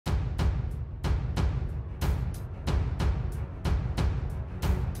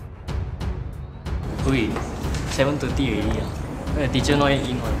对，7:30 already. The teacher not yet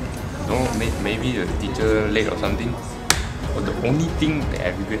in one. No, maybe the teacher late or something. But the only thing that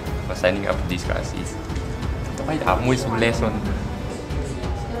I regret for signing up for this class is why the Amoy so less one.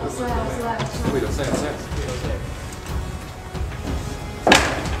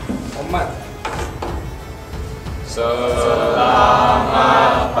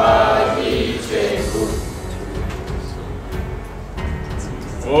 Selamat pagi, cikgu.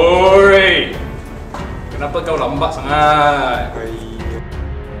 Oi, kenapa kau lambat sangat?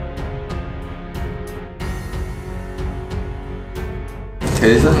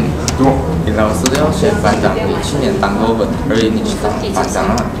 其实很多，你老师要选班长，你去年当过本，而且你去当班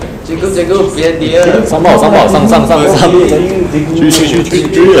长了。结果别跌了。上报，去，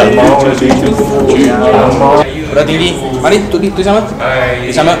蓝猫，Udah tinggi. Mari, tu sama. Di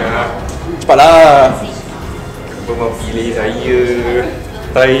sana. Cepatlah. Kenapa mau pilih saya?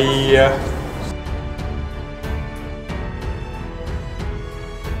 Saya.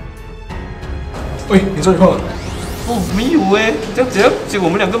 Oi，你做以后。 哦，没有哎，这样结果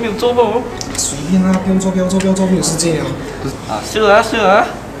我们两个没有做哦。随便啦，不用做，没有时间啊。是啊。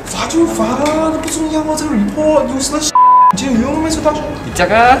罚就罚啦，不重要啊。这个 report 有什么就有用没收到？你讲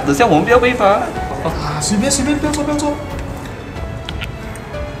啊，等下我们不要被罚。啊，随便，不要做。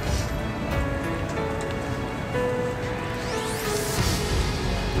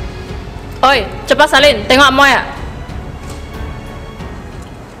Oi, cepat salin, tengok Amoy ya.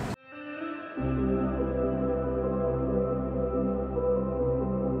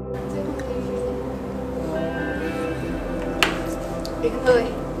 Ơi,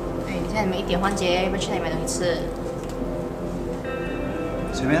 你现在没一点换节，要不要去那里买东西吃？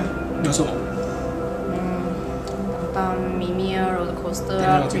随便，有什么？当米米啊 roller coaster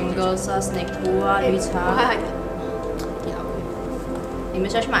啊 ，Pringles 啊 ，snack pool 啊，绿茶。你们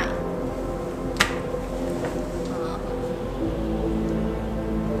是要去买？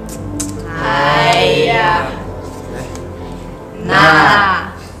哎呀，那。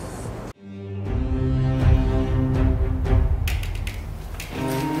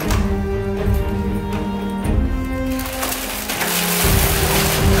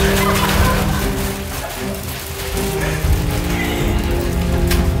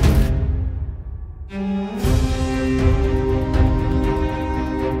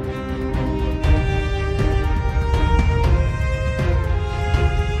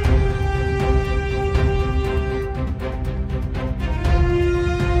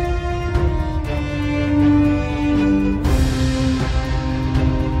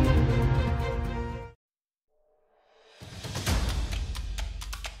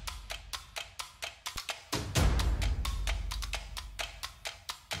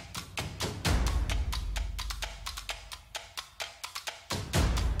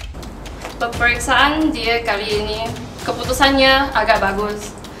 Peperiksaan dia kali ini keputusannya agak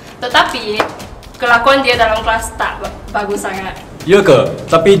bagus, tetapi kelakuan dia dalam kelas tak bagus sangat. Ya ke?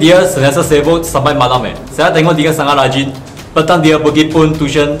 Tapi dia sentiasa sibuk sampai malam Saya tengok dia sangat rajin. Petang dia pergi pun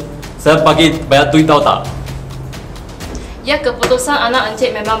tuition. Saya bagi banyak duit tahu tak? Ya, keputusan anak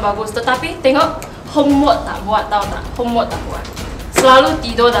encik memang bagus, tetapi tengok homework tak buat tahu tak? Homework tak buat. Selalu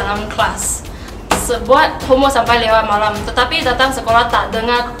tidur dalam kelas. Buat homework sampai lewat malam, tetapi datang sekolah tak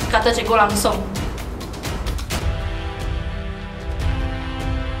dengar kata cikgu langsung.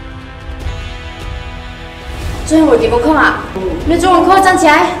昨天我给功课嘛，没有做功课站起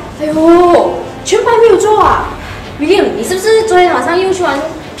来。哎呦，全班没有做啊 ！William， 你是不是昨天晚上又去玩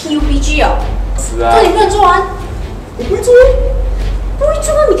PUBG 啊？是啊。这你不能做完，我不会做，不会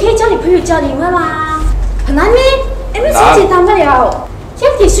做，你可以叫你朋友教你们嘛。很难咩？没有很简单的了。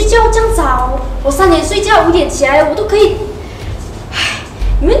 6点睡觉这样早，我3点睡觉，5点起来，我都可以。唉，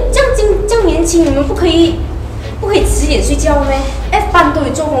你们这样年轻，你们不可以迟点睡觉咩 ？F 班都有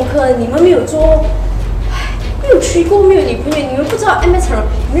做功课，你们没有做。唉，没有吹过，没有女朋友，你们不知道 MS 很，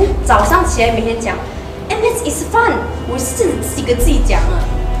你们早上起来每天讲 MS is fun， 我是自己跟自己讲了。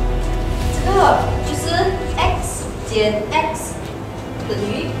这个就是 x 减 x 等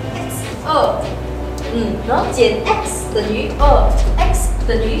于 x2。 然后减 x 等于2 ，x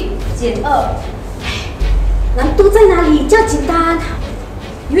等于减2，难度在哪里？这样简单，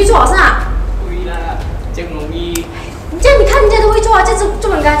你会做好是吧？会啦，这样容易。这样你看人家都会做啊，这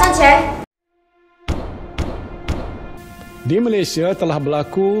么应该站起来。 Di Malaysia telah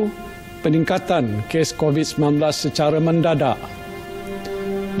berlaku peningkatan kes COVID-19 secara mendadak.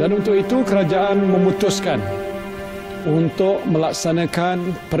 Dan untuk itu kerajaan memutuskan untuk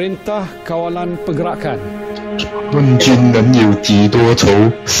melaksanakan perintah kawalan pergerakan. 问君能有几多愁？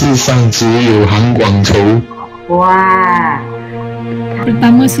世上只有韩广愁。哇，看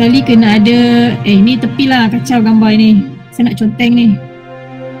Pertama sekali kena ada, ni tepi lah, kacau gambar ni. Saya nak conteng ni.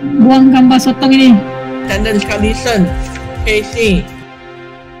 Buang gambar sotong ini. 担任高丽胜 KC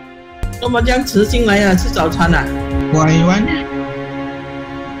那么将辞进来啊，吃早餐啊。Kua En Yuan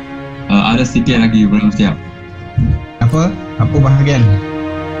ada sedikit lagi belum siap. Apa bahagian?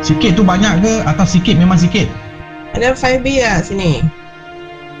 Sikit tu banyak ke atau sikit memang sikit? Ada 5B lah sini.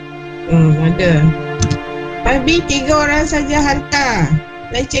 Ada 5B 3 orang saja hantar.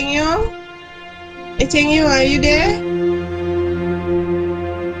 Lai Cheng Yung, are you there?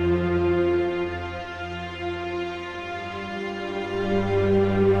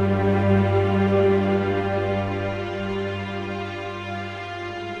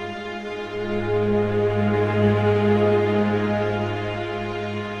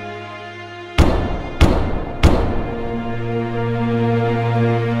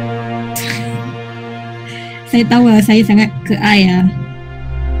 Saya tahu lah, saya sangat keai lah.